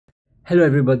Hello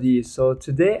everybody, so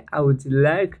today I would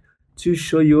like to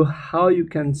show you how you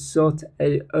can sort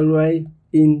an array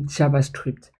in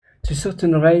JavaScript. To sort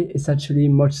an array is actually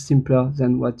much simpler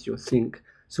than what you think.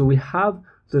 So we have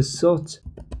the sort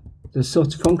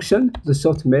function, the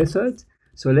sort method.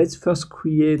 So let's first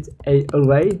create an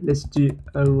array. Let's do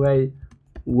array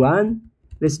 1.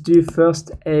 Let's do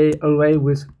first an array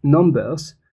with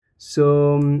numbers.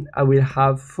 So I will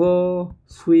have 4,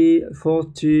 3, 4,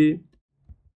 2,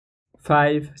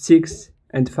 5, 6,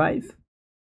 and 5.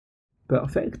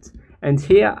 Perfect. And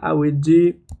here I will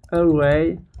do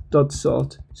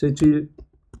Array.sort. So it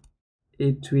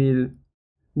will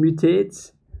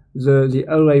mutate the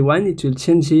array 1. It will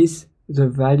changes the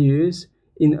values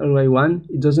in array 1.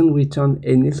 It doesn't return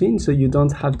anything, so you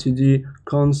don't have to do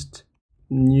const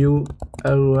new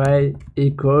array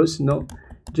equals. No,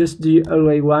 just do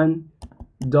array 1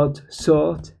 dot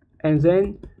sort, and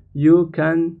then you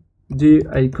can do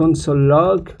a console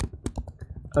log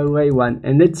array 1,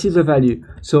 and let's see the value.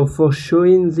 So for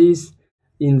showing this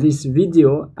in this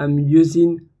video, I'm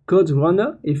using Code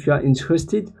Runner. If you are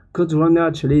interested, Code Runner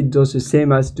actually does the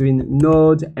same as doing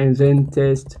node and then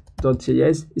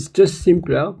test.js. It's just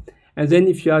simpler. And then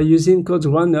if you are using Code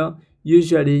Runner,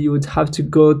 usually you would have to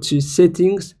go to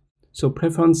settings, so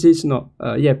preferences,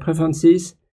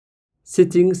 preferences,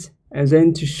 settings, and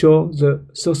then to show the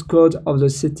source code of the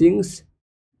settings,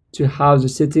 to have the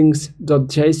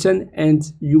settings.json,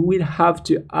 and you will have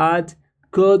to add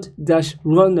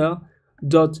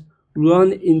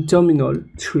code-runner.run in terminal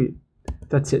 3.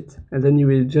 That's it. And then you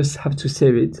will just have to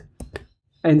save it.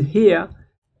 And here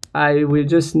I will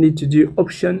just need to do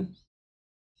option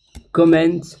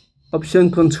control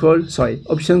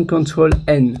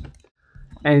N.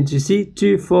 And you see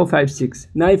 2, 4, 5, 6.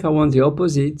 Now if I want the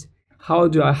opposite, how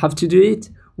do I have to do it?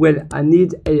 Well, I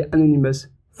need an anonymous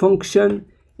function.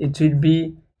 It will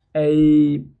be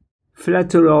a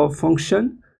flat arrow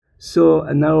function, so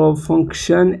an arrow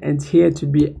function, and here to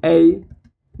be A,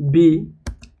 B,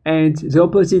 and the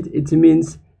opposite it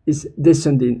means is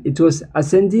descending. It was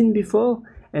ascending before,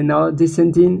 and now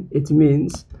descending, it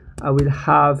means I will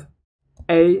have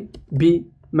A, B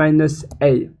minus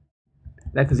A,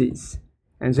 like this.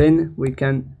 And then we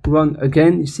can run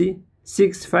again, you see,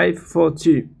 6, 5, 4,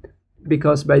 2,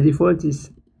 because by default is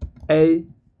A,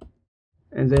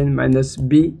 and then minus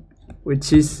B,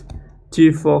 which is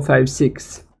 2, 4, 5,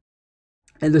 6.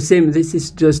 And the same, this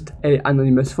is just an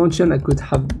anonymous function. I could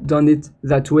have done it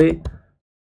that way.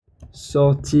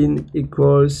 Sorting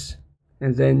equals,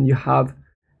 and then you have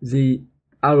the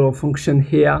arrow function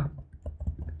here,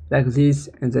 like this,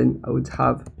 and then I would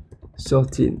have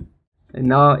sorting. And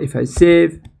now if I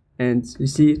save, and you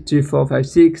see 2, 4, 5,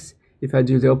 6, if I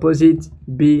do the opposite,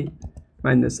 B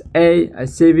minus A, I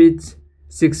save it,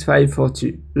 6, 5, 4,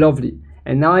 2. Lovely.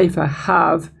 And now if I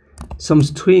have some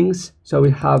strings, so we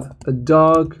have a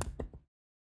dog,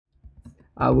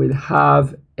 I will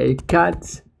have a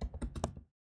cat,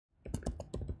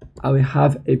 I will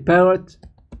have a parrot,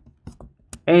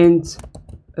 and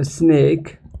a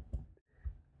snake.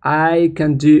 I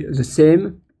can do the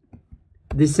same.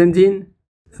 Descending,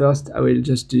 first I will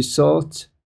just do sort,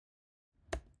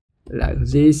 like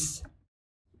this,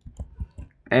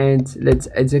 and let's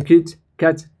execute.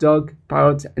 Cat, dog,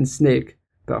 parrot, and snake.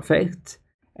 Perfect.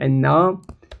 And now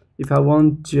if I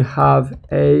want to have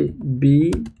A,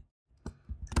 B,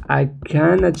 I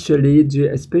can actually do,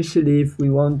 especially if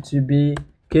we want to be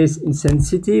case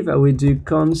insensitive, I will do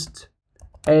const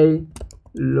A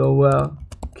lower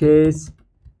case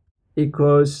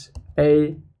equals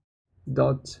A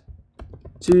dot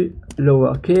to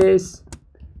lower case,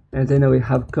 and then I will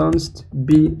have const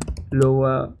B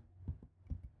lower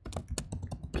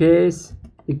case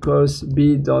equals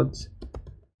B dot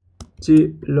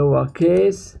to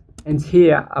lowercase, and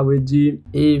here I will do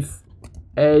if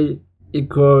A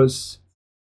equals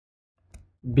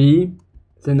B,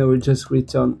 then I will just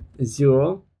return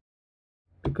 0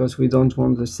 because we don't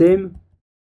want the same,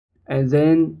 and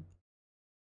then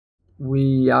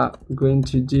we are going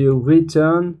to do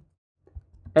return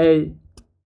A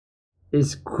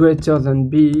is greater than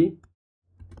B.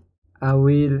 I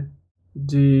will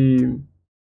do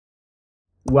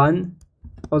 1,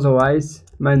 otherwise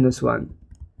minus 1.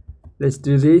 Let's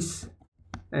do this,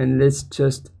 and let's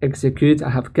just execute. I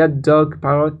have cat, dog,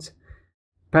 parrot,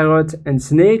 and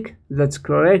snake. That's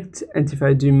correct. And if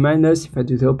I do minus, if I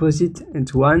do the opposite, and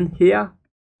 1 here,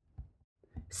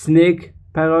 snake,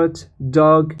 parrot,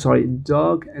 dog, and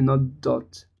not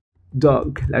dot,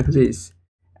 dog, like this,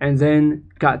 and then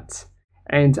cat.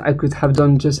 And I could have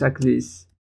done just like this,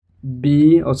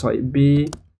 B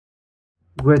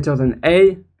greater than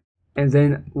A, and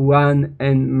then 1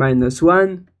 and minus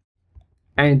 1,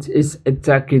 and it's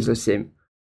exactly the same.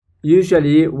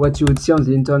 Usually what you would see on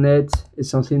the internet is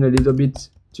something a little bit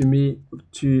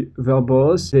too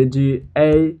verbose. They do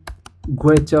A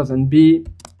greater than B,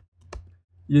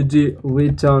 you do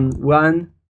return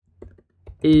 1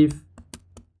 if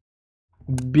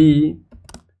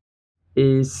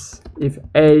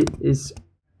A is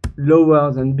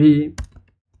lower than B,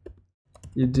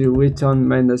 you do return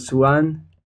minus 1,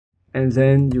 and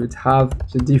then you would have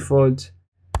the default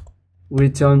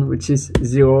return, which is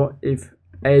 0 if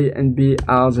A and B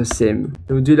are the same.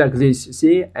 You do like this, you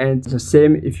see, and the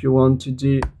same if you want to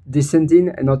do descending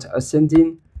and not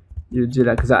ascending, you do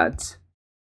like that.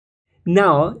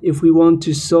 Now, if we want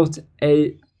to sort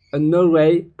an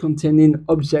array containing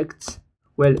objects,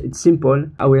 well, it's simple.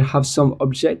 I will have some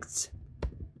objects,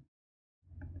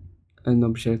 an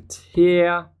object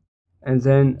here, and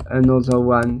then another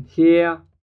one here,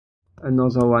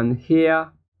 another one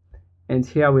here, and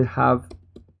here we have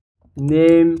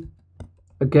name.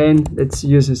 Again, let's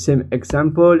use the same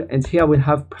example, and here we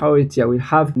have priority. I will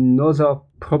have another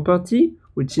property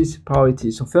which is priority.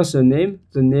 So first the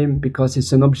name because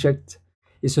it's an object,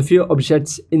 it's a few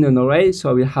objects in an array, so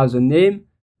I will have the name,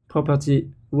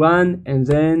 property 1, and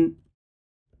then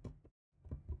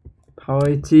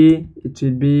priority, it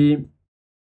will be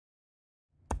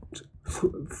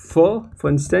 4, for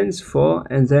instance, 4,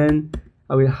 and then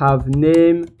I will have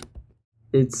name,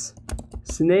 it's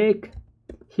snake.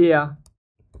 Here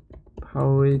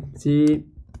priority,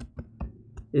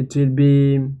 it will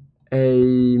be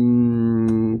a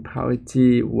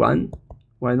priority 1,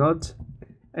 why not?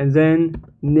 And then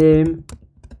name,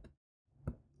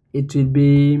 it will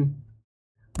be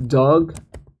dog,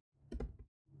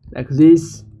 like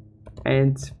this,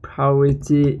 and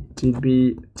priority it will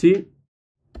be 2.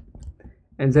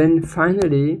 And then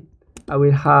finally I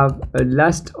will have a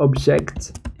last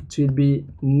object, it will be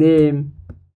name,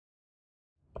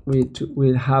 we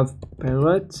will have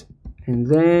parrot, and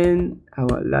then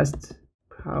our last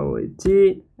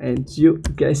priority, and you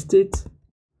guessed it,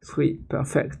 3.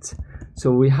 Perfect.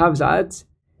 So we have that,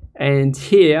 and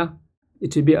here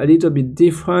it will be a little bit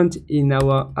different. In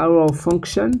our arrow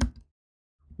function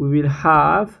we will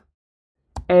have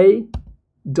a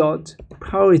dot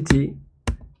priority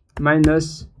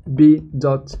minus b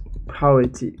dot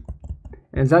priority,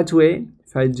 and that way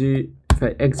if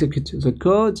I execute the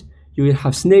code, you will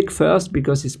have snake first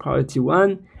because it's priority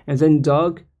 1, and then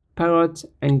dog, parrot,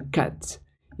 and cat.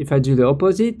 If I do the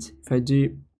opposite, if I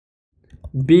do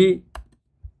b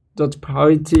dot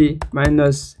priority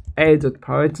minus a dot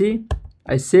priority,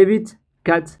 I save it,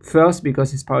 cat first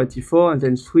because it's priority 4, and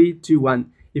then 3, 2,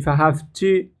 1. If I have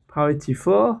 2 priority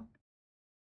 4,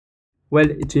 well,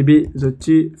 it will be the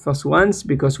 2 first ones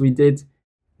because we did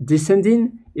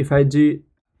descending. If I do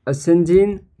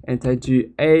ascending and I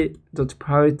do a dot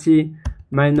priority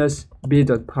minus b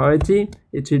dot priority,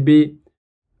 it will be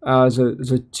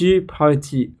the 2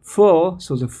 priority 4,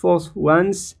 so the fourth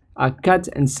ones are cat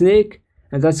and snake,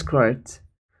 and that's correct.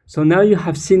 So now you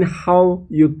have seen how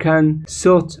you can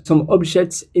sort some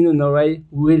objects in an array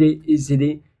really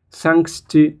easily thanks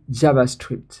to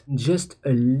JavaScript. Just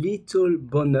a little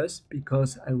bonus,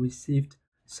 because I received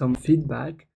some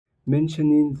feedback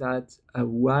mentioning that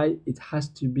why it has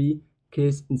to be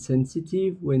case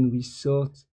insensitive when we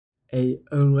sort an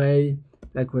array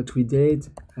like what we did.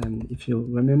 If you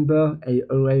remember, an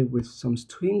array with some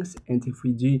strings, and if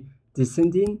we do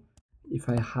descending, if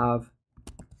I have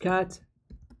cat,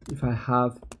 if I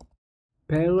have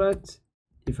parrot,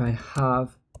 if I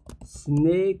have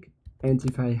snake, and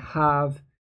if I have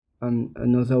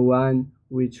another one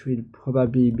which will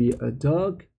probably be a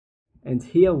dog, and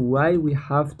here why we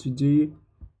have to do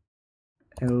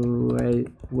array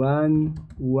 1,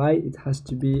 why it has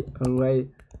to be array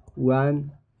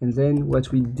 1, and then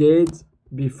what we did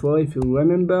before, if you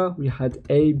remember, we had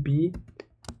a, b,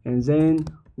 and then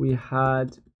we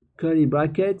had curly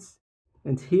brackets,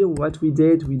 and here what we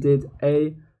did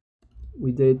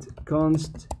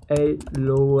const a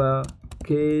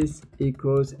lowercase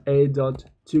equals a dot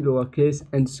to lowercase,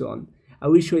 and so on. I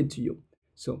will show it to you.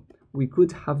 So we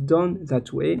could have done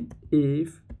that way.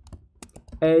 If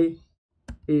a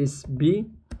is b,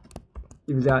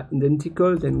 if they are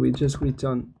identical, then we just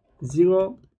return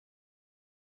 0.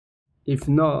 If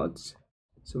not,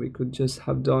 so we could just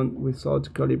have done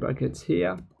without curly brackets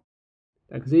here,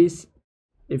 like this.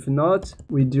 If not,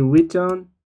 we do return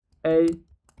a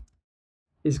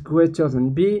is greater than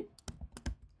b,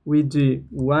 we do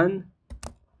 1,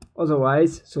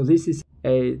 otherwise, so this is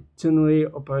a ternary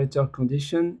operator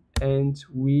condition, and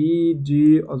we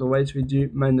do, otherwise we do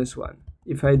 -1.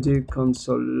 if I do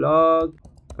console log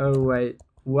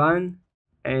array1,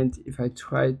 and if I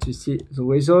try to see the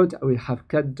result, I will have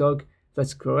cat dog.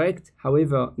 That's correct.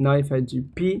 However, now if I do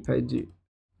p, if I do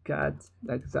cat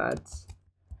like that,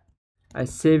 I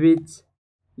save it,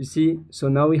 you see, so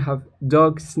now we have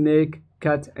dog, snake,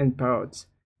 cat, and parrot,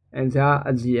 and they are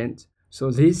at the end.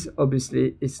 So this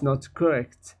obviously is not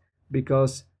correct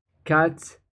because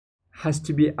cat has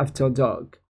to be after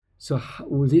dog. So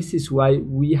this is why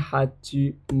we had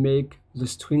to make the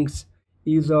strings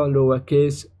either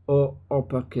lowercase or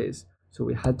uppercase. So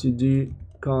we had to do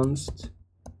const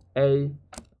a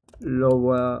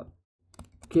lowercase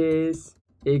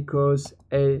equals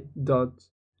a dot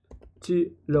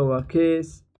to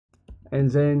lowercase, and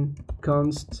then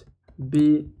const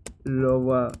b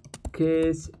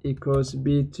lowercase equals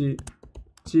b to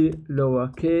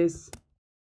lowercase,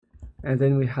 and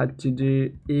then we had to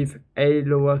do if a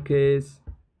lowercase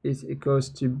is equals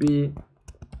to b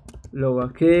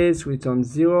lowercase, return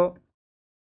 0,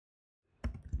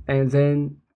 and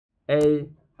then a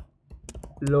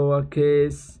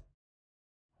lowercase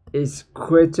is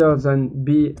greater than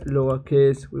b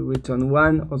lowercase, we return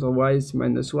 1, otherwise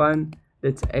 -1.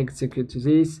 Let's execute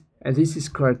this, and this is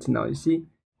correct now. You see,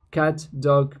 cat,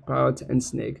 dog, parrot, and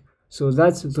snake. So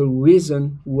that's the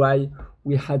reason why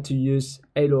we had to use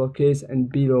a lowercase and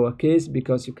b lowercase,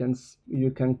 because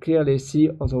you can clearly see,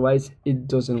 otherwise it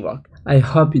doesn't work. I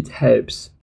hope it helps.